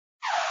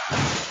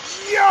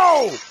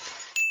No!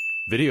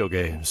 Video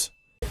games.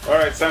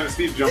 Alright, Simon,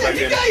 Steve, jump back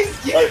in.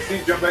 Alright,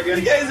 Steve, jump back in.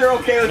 You guys are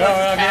okay with No,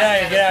 us?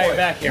 get out,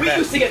 back here. We back.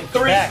 used to get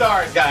 3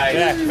 stars, guys.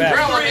 Back.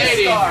 We're on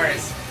 3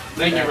 stars.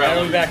 Thank you, How do we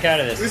Ralph. back out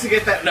of We used this? to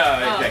get that. No,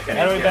 How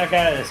do we back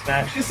out of this,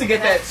 Max? We used to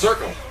get that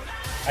circle.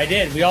 I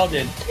did. We all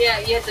did. Yeah,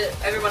 you had to.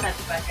 Everyone had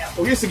to back out.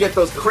 We used to get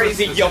those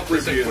crazy Yelp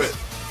Listen, reviews.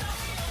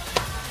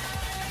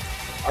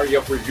 Our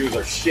Yelp reviews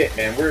are shit,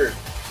 man. We're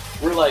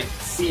like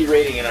C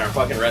rating in our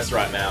fucking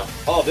restaurant now.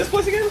 Oh, this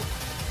place again?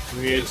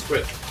 We just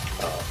quit.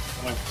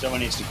 Someone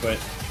needs to quit.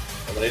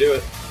 I'm gonna do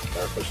it.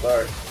 Start, push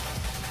start.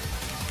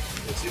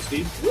 Let's see,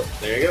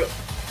 Steve. There you go.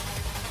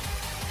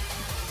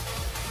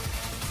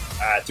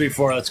 Alright, 3,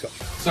 4, let's go.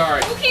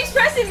 Sorry. Who keeps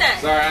pressing that?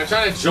 Sorry, I'm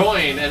trying to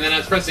join, and then I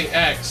was pressing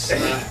X,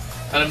 and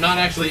I'm not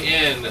actually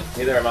in.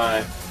 Neither am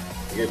I.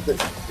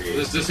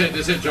 Just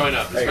hit join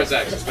up. Just press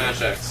X. Just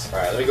smash X.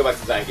 Alright, let me go back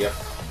to Zangia.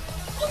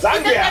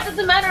 That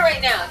doesn't matter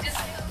right now. Just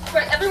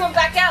everyone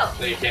back out.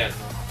 No, you can't.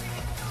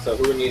 So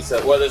who needs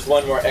to... Well, there's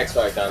one more X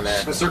right down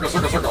there. Press circle.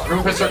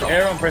 Everyone press circle.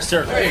 Everyone press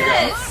circle. There you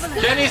Yes.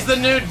 go. Kenny's the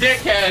new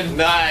dickhead.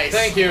 Nice.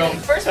 Thank you.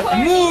 First part.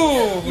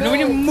 Move! No, we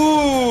need to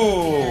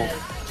move!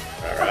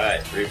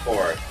 Alright, 3,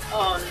 4.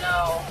 Oh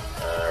no.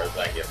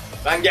 Zangia.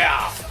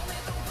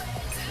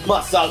 Zangia!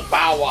 Muscle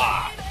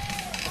power!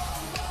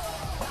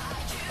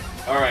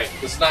 Alright,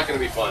 this is not going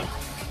to be fun.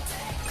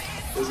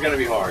 This is going to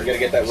be hard. You gotta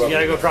get that So you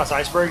gotta go across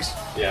icebergs?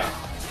 Yeah.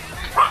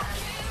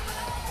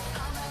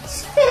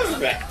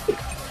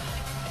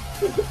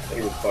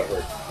 He was butt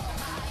hurt.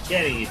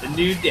 Kenny, the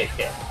new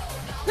dickhead.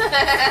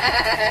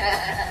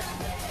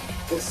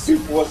 The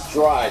soup was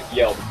dry,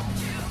 yelled.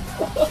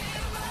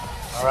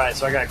 Alright,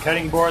 so I got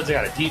cutting boards, I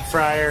got a deep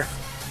fryer.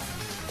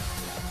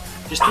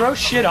 Just throw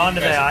shit onto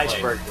the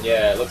iceberg.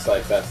 Yeah, it looks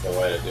like that's the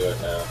way to do it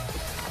now.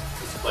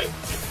 Like,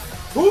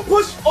 Who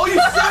pushed? Oh,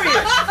 you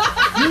serious?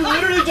 You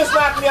literally just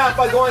knocked me out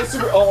by going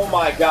super. Oh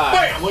my god.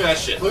 bam! Look at that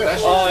shit. Look at that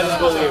shit. Oh, it's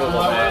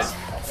unbelievable, man.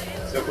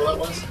 See how cool that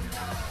was?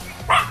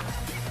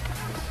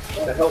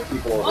 To help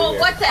people over Oh, here.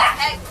 what the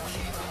heck?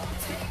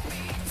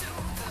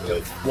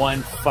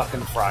 One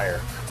fucking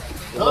fryer.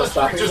 No, it's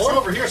just anymore? two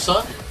over here,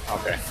 son.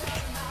 Okay.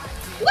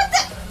 What the?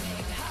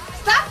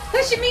 Stop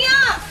pushing me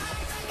off!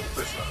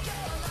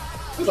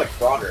 It's like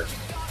Frogger.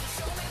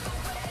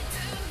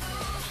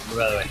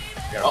 By the way.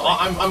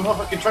 I'm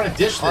fucking trying to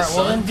dish this, Alright,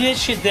 well son. then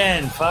dish it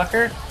then,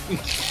 fucker.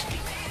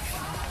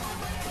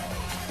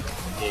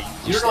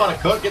 You don't know how to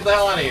cook? Get the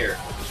hell out of here.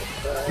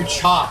 You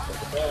chop.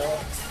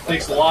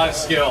 Takes a lot of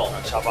skill.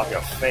 I'll chop off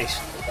your face.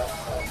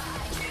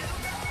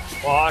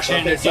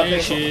 Washing the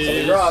Something's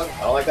dishes. wrong.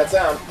 I don't like that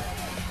sound.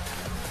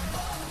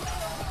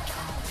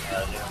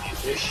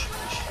 Fish.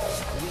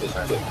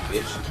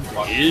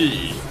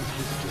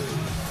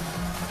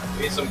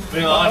 We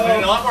need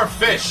a lot more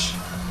fish.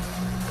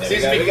 Yeah,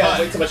 Seems to be we got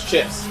way cut. too much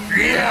chips.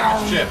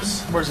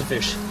 Chips. Where's the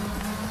fish?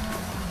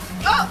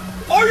 Oh!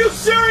 Are you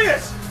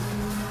serious?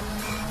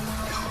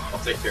 I'll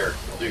take care.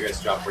 I'll do your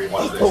guys' job for you.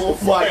 Watch this. Oh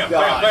my bam,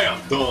 god. Bam,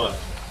 bam. Done.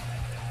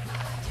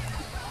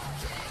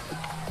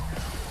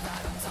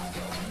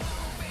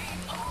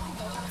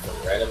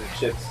 Random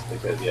chips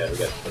because yeah, we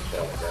got to put that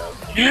on the ground.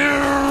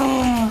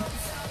 Yeah.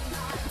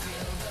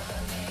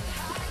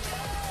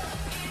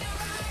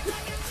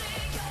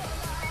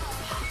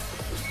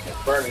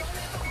 It's burning.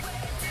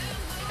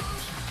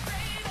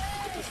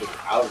 Get this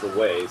out of the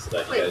way so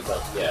that you guys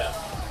don't. Yeah.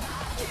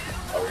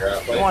 Oh, we're on a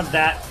I plate. want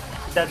that.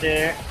 Put that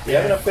there. Do you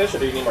have enough fish or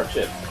do you need more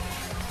chips?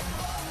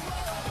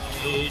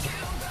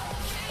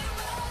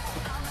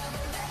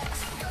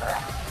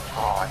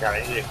 Oh my god,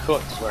 I need it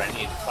cooked. Is what I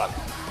need. Fuck.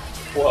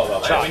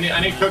 Well, Chop. I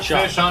need cooked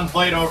Chop. fish on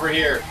plate over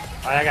here.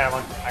 I got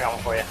one. I got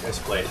one for you. This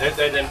plate.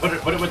 Then put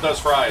it with those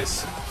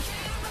fries.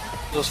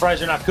 Those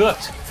fries are not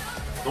cooked.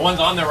 The ones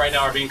on there right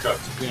now are being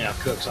cooked. You're not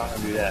cooked, so I'm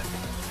gonna do that.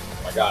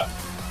 oh my god.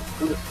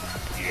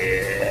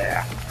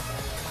 Yeah.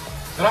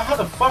 How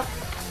the fuck?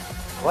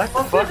 What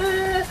the fuck?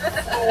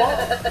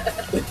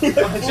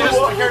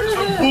 Just my character just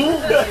went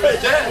boom.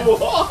 Dead.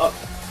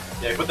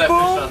 Yeah, put that fish Boom,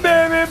 on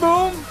there. baby,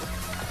 boom.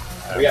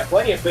 We got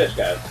plenty of fish,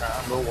 guys.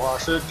 Time to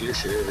wash the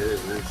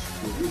dishes.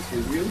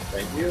 Excuse you.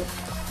 Thank you.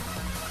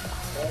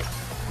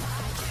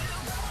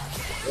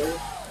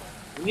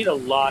 We need a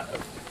lot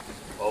of.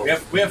 Oh,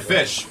 We have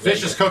fish.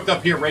 Fish is cooked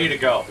up here, ready to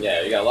go.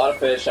 Yeah, you got a lot of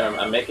fish.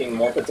 I'm making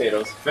more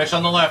potatoes. Fish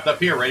on the left, up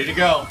here, ready to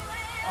go.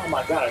 Oh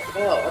my god, I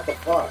fell. What the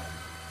fuck?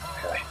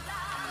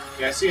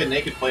 Yeah, I see a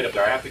naked plate up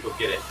there. I have to go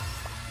get it.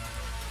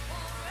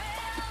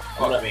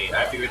 Fuck me. I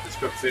have to get this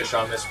cooked fish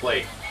on this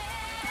plate.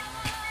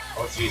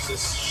 Oh,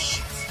 Jesus.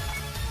 Shit.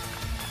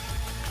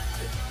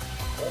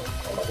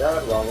 Oh my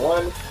god, wrong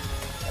one.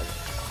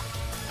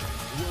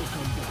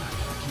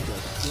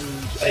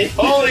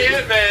 Holy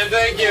it, man.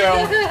 Thank you.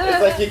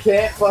 It's like you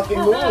can't fucking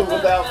move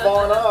without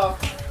falling off.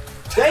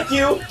 Thank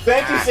you,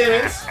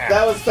 Simmons.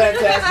 That was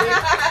fantastic.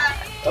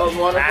 That was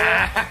wonderful.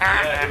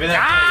 Yeah, give me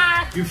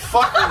that plate. You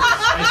fuckers.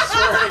 I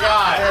swear to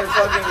God.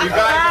 You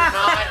guys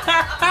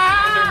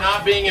are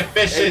not being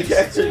efficient. You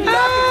guys are knocking me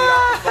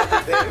off the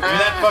fucking thing. Give me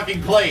that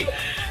fucking plate.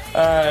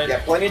 You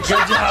got plenty of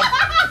chips.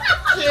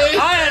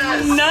 I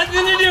am not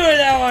nothing to do with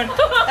that one.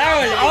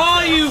 That was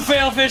all you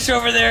fail fish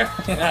over there.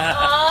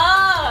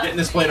 Getting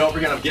this plate over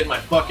again. I'm getting my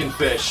fucking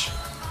fish.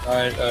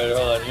 Alright,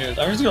 hold on. Here.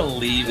 I'm just gonna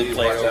leave the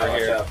plate over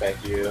here.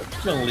 Thank you. I'm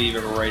just gonna leave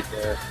it right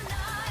there.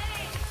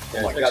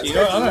 Oh my god, You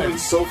know, it's moving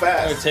so I'm gonna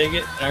fast. take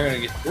it, and I'm gonna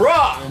get...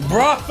 Bruh!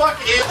 Bruh! Fuck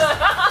it!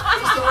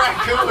 It's the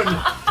raccoon!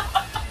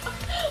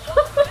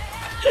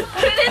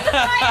 Put it in the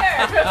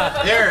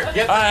fire! Here,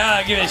 get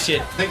Alright, give me this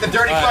shit. take the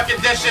dirty fucking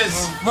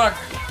dishes! Fuck,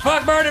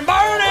 burn in the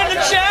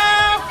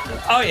chow!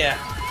 Oh yeah.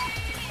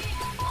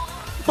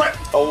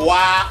 Oh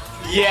wow.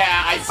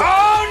 Yeah, I saw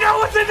Oh no,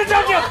 what's in the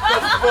dungeon?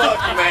 fuck,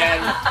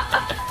 man.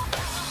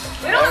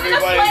 We don't have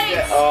enough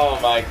plates! Oh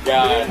my We need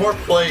god. more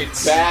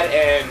plates. Bad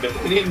end.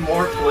 We need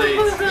more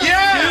plates.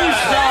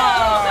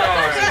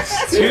 Yeah!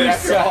 Dude,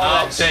 after all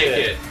I'll that take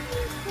shit. it.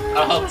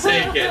 I'll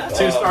take it.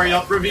 2-star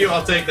Yelp review,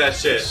 I'll take that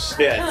shit.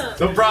 Shit.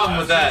 No problem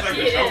with that.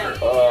 Yeah.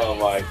 Oh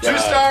my god. 2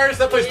 stars,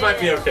 that place might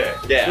be okay.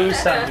 Yeah. You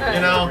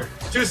know?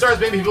 2 stars,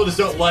 maybe people just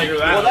don't like that.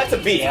 Well, that's a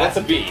B. That's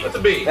a B. That's a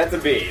B. That's a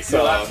B.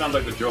 So that sounds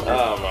like the Joker.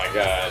 oh my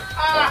god.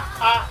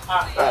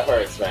 That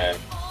hurts, man.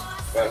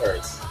 That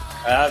hurts.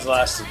 That was the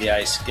last of the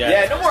ice.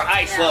 Yeah, no more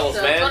ice levels,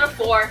 so man. Go to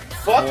 4.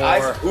 Fuck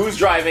ice. Who's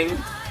driving?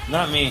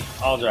 Not me.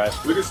 I'll drive.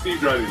 Look at Steve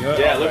driving.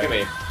 Yeah, look at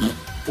me.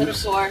 Go to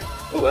 4.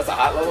 Ooh, that's a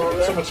hot level over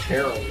So there. much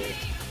hair on me.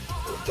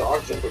 The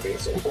dogs are moving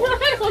so I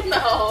don't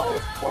know.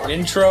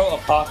 Intro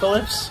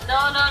apocalypse. No,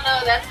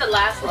 that's the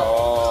last level.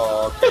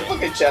 Oh,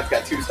 fucking chat's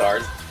got 2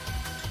 stars.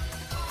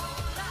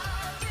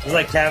 It's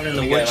like having in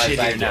the We wood got shit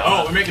life here now.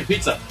 Oh, we're making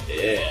pizza.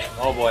 Yeah.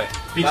 Oh boy.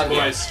 Pizza Not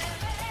yet. boys.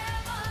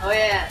 Oh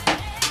yeah.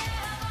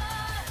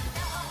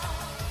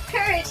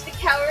 Courage, the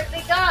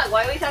cowardly dog.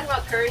 Why are we talking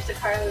about courage, the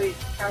cowardly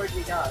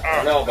dog?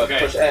 No, but Okay.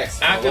 push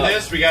X. After Hold up.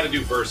 this, we gotta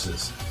do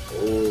verses.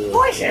 Ooh.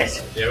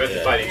 Voices. Yeah, we have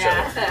to fight each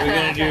other. We're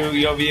gonna do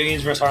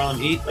YoVideogames vs Harlem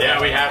Heat.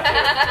 Yeah, we have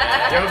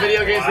to. Yo,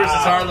 video games versus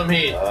Harlem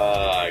Heat.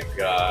 Oh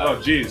god. Oh,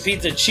 jeez.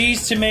 Pizza,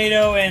 cheese,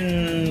 tomato,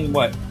 and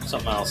what?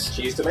 Something else.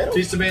 Cheese tomato?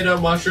 Cheese, tomato,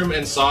 mushroom,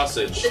 and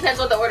sausage. Depends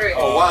what the order is.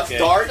 Oh, wow, it's okay.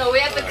 dark? So we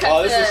have to cut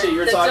Oh, this is shit you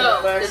were the talking dough.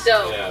 about, Max? The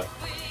dough. Yeah.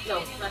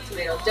 No, not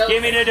tomato. Dough.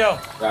 Give me the dough.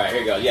 Alright, here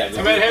you go. Yeah. I'm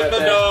gonna hit the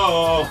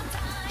dough.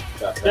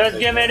 Just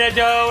give me the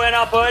dough and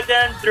I'll put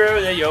them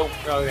through the yo.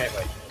 Okay,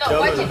 wait. No,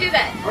 why'd you do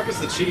that? Marcus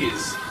the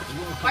cheese.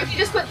 Why'd you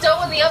just put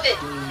dough in the oven?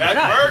 That's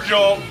not.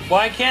 Virgil.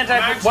 Why can't I?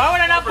 Max, Why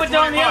would I not for put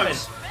dough in 20 the oven?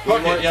 months.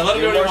 Fuck it, yeah, let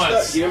him do what he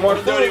wants. Give him more Let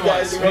him do what he food, guys.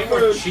 wants. Give We him need more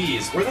more food.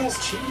 cheese. Where the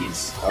hell's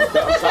cheese? I'm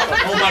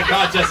talking. Oh my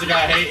god, Jessica,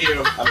 I hate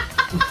you.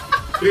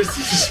 Here's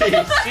the cheese.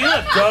 See,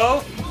 look,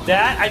 dough.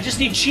 That I just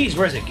need cheese.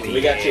 Where is it? Give me. We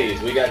got cheese.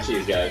 We got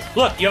cheese, guys.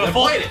 Look, you have a Then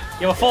full. plate it.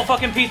 You have a full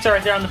fucking pizza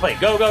right there on the plate.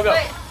 Go, go, go.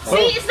 Wait,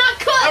 see, it's not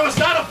cooked. That was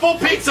not a full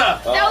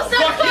pizza. That was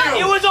not fuck cooked.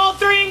 you. It was all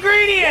 3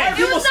 ingredients.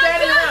 People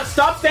standing around.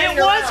 Stop standing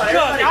It was around. cooked.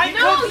 Everybody, I keep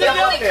No, cooking you stuff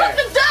only up there.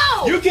 cooked the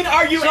dough. You can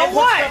argue So and put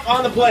what? stuff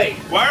on the plate.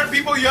 Why are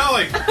people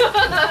yelling?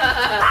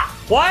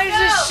 Why is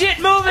this shit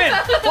moving?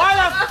 Why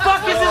the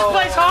fuck is this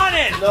place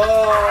haunted? No.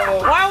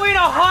 Why are we in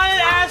a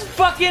haunted ass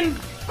fucking?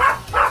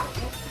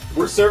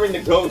 We're serving the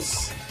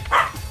ghosts.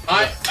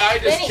 I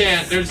just Benny,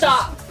 can't. There's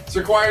stop. just, this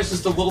requires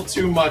just a little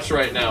too much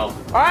right now. All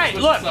right,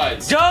 Switch look,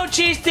 sides. dough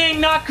cheese thing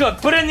not cooked.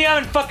 Put it in the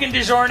oven, fucking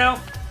DiGiorno.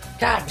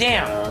 God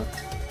damn.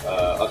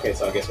 Okay,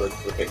 so I guess we're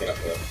picking up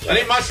the I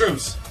need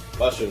mushrooms.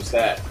 mushroom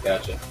stat.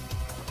 Gotcha.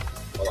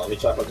 Hold on, let me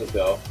chop up this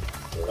dough.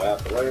 Get out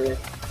the way.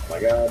 Oh my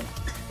god.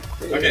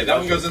 Okay, that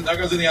one goes in. That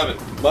goes in the oven.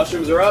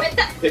 Mushrooms are up. Wait,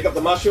 that- Pick up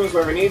the mushrooms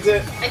wherever needs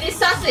it. I need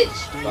sausage.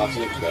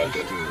 Sausage,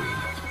 gotcha.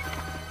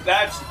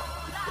 That's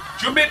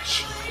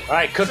Jumich. All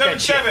right, cook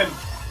that shit. 77.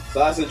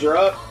 Sausage are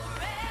up.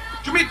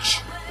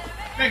 Jumich.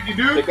 Thank you,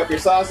 dude. Pick up your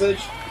sausage.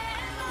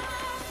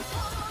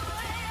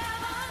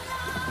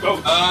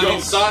 Ghost, I need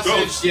ghost, sausage.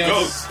 ghost, Yes,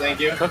 ghost. thank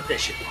you. Cook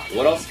this shit.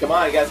 What else? Come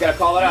on, you guys gotta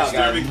call it out,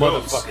 guys. Disturbing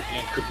ghosts. Motherfucker, you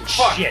ain't cooking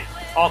Fuck. shit.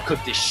 I'll cook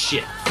this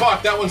shit.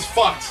 Fuck, that one's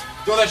fucked.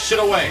 Throw that shit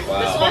away.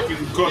 Wow.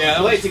 Fucking cook. Yeah, that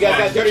Plates, you guys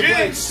got dirty Gin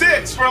plates.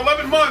 6 for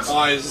 11 months.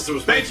 Oh, this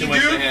was way Thank too you,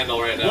 much to dude.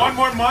 handle right now. One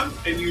more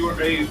month, and you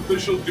are a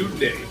official dude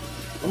day.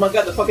 Oh my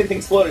god, the fucking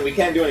thing's floating. We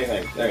can't do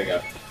anything. There you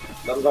go.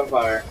 Nothing's on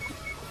fire.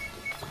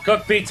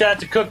 Cook pizza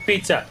to cook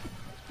pizza.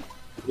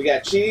 We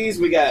got cheese.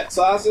 We got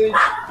sausage.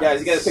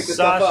 Guys, you gotta pick this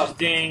stuff Sausage up.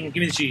 ding.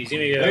 Give me the cheese. Give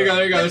me the. There you go.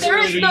 There you go. But This there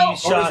is is no-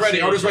 Order's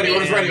ready. Order's ready.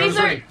 Order's ready. Order's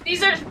ready.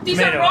 These are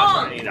Tomato,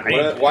 wrong. I need Why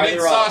I are they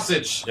need wrong?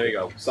 sausage. There you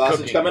go. Sausage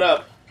Cooking. coming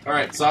up. All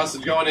right,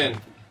 sausage going in.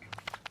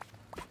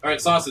 All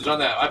right, sausage on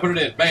that. I put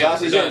it in. Bam.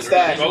 Sausage we're done. in,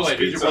 stash. Here's your plate.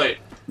 Here's your plate.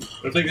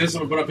 I think this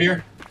one put up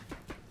here.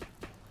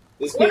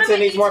 This What pizza are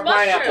needs these more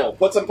mushrooms? pineapple.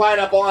 Put some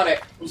pineapple on it.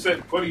 Who said,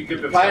 what do you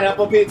get this?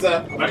 Pineapple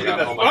pizza. I get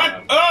that. Oh my What?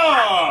 God.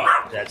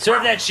 Ah! Yeah,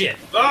 serve that shit.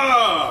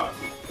 Ah!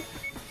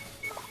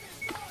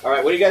 All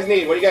right, what do you guys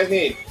need? What do you guys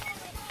need?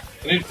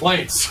 I need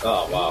plates.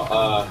 Oh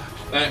wow.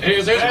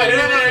 Here's the plate.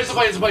 No, here's the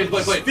plate. Here's the plate.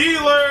 Plate.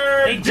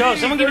 Steeler! Hey, dough.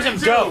 Someone give me some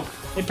dough.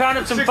 They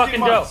pounded some 60 fucking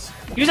months. dough.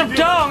 Give me some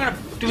dough. I'm gonna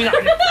do that.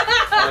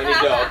 I need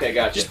dough. Okay,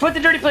 gotcha. Just put the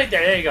dirty plate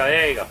there. There you go.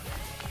 There you go.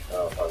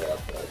 Oh, okay.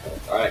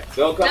 All right,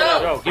 dough coming Dough.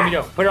 up. Dough. Give me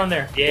dough. Put it on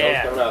there.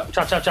 Yeah. coming up.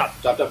 Chop, chop, chop.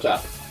 Chop, chop,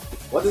 chop.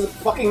 What is it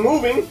fucking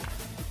moving?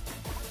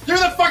 Give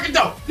me the fucking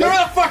dough. Give me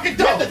the fucking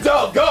Get dough. the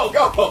dough. Go,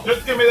 go. dough.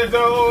 Just give me the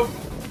dough.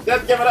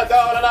 Just give me the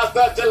dough and I'll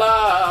touch it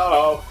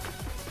loud.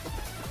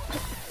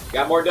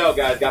 Got more dough,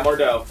 guys. Got more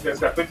dough. You guys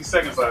got 50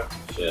 seconds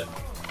left. Shit.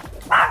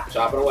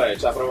 Chopping away,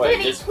 chopping away.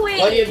 Penny, There's please.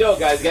 plenty of dough,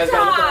 guys. You guys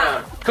gotta look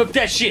Stop. around. Cook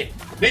that shit.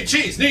 Need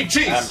cheese. Need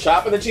cheese. I'm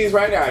chopping the cheese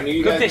right now. I knew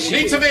you Cook guys this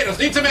need Need tomatoes.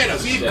 Need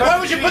tomatoes. Yeah. Why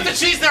would you put the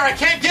cheese there? I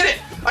can't get it.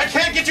 I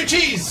can't get your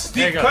cheese.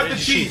 There you go, Cut the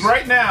there's cheese cheese.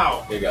 right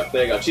now. There you go.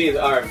 There you go. Cheese.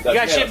 All right. You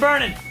got shit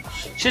burning.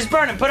 Shit's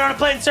burning. Put it on a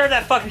plate and serve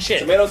that fucking shit.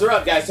 Tomatoes are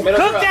up, guys. Tomatoes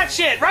Cook are up. that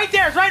shit. Right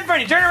there. It's right in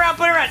front of you. Turn around.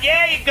 Put it around.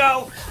 There you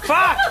go.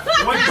 Fuck.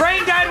 My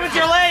brain died with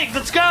your legs.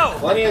 Let's go.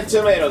 Plenty of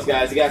tomatoes,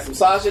 guys. You got some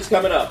sausage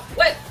coming up.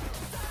 What?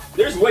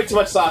 There's way too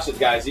much sausage,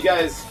 guys. You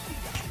guys.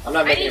 I'm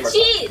not I making need any more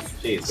cheese.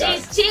 Cheese,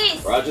 guys.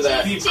 Cheese. Roger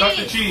that. Steve, cut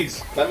the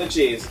cheese. Cut the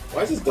cheese.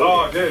 Why is this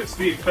dough? Oh, dude,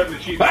 Steve, cut the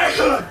cheese.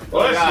 Oh,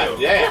 Bless God.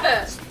 you.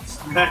 Yeah.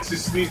 Max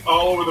just sneezed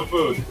all over the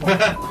food.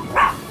 Bam!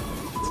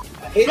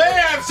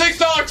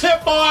 $6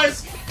 tip,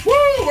 boys. Woo!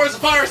 Where's the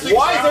fire extinguisher?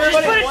 Why is Just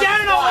everybody put it one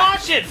down and I'll spot?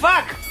 wash it.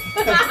 Fuck.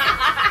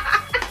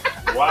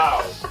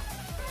 Wow.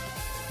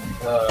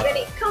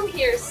 Benny, come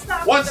here.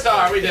 Stop. 1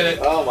 star. We did it.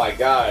 Oh my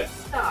God.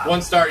 Stop.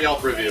 1 star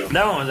Yelp review.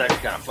 That one was actually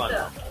kind of fun.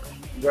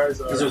 You guys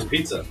are... Because it was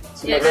pizza.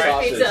 Yeah, much there's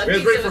sausage. pizza. It's Pizza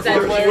ready was for There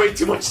was everywhere. way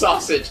too much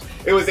sausage.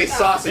 It was a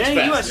sausage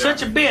Man, you are fest.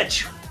 such a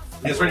bitch.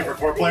 You guys ready for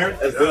 4-player?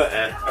 Let's do it,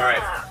 man. All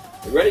right.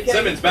 You ready, Kenny?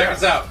 Simmons, back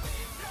us out.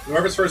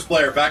 Whoever's first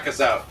player, back us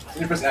out.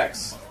 You press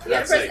X. For You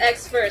gotta God's press sake.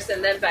 X first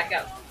and then back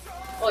out.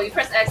 Oh, you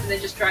press X and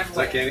then just drive Is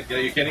that away. Kenny? Yeah,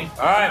 you Kenny?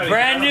 All right,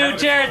 brand new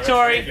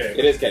territory.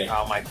 It is Kenny.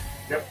 Oh my.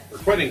 We're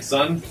quitting,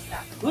 son.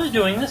 Who's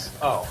doing this?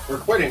 Oh. We're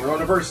quitting. We're going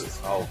to versus.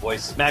 Oh,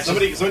 voice. Max.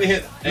 Somebody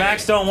hit.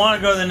 Max don't want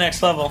to go to the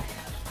next level.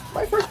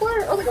 My first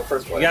player? I don't think I'm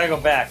first You player. gotta go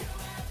back.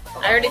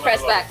 I already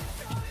pressed back.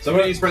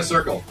 Somebody needs to press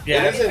circle.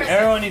 Yeah. It isn't-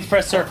 Everyone needs to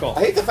press circle.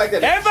 I hate the fact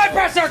that Everybody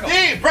press circle.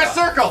 Steve, press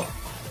circle.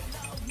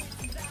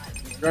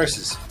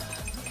 Versus.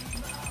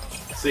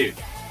 Steve,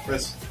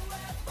 press.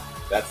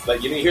 That's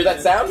like, you didn't hear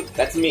that sound?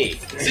 That's me.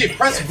 Steve,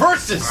 press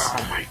versus.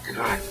 Oh my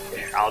god.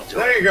 There, I'll do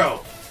There it. you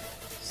go.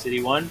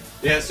 City 1?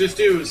 Yeah, let's just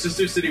do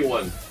City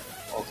 1.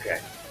 Okay.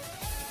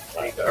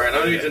 All right, I'm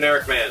gonna do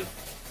generic man.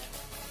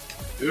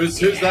 Who's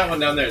that one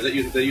down there?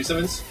 Is that you,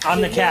 Simmons?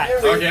 I'm the cat.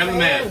 Okay, I'm the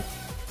man.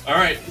 All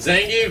right,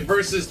 Zangief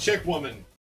versus Chick Woman.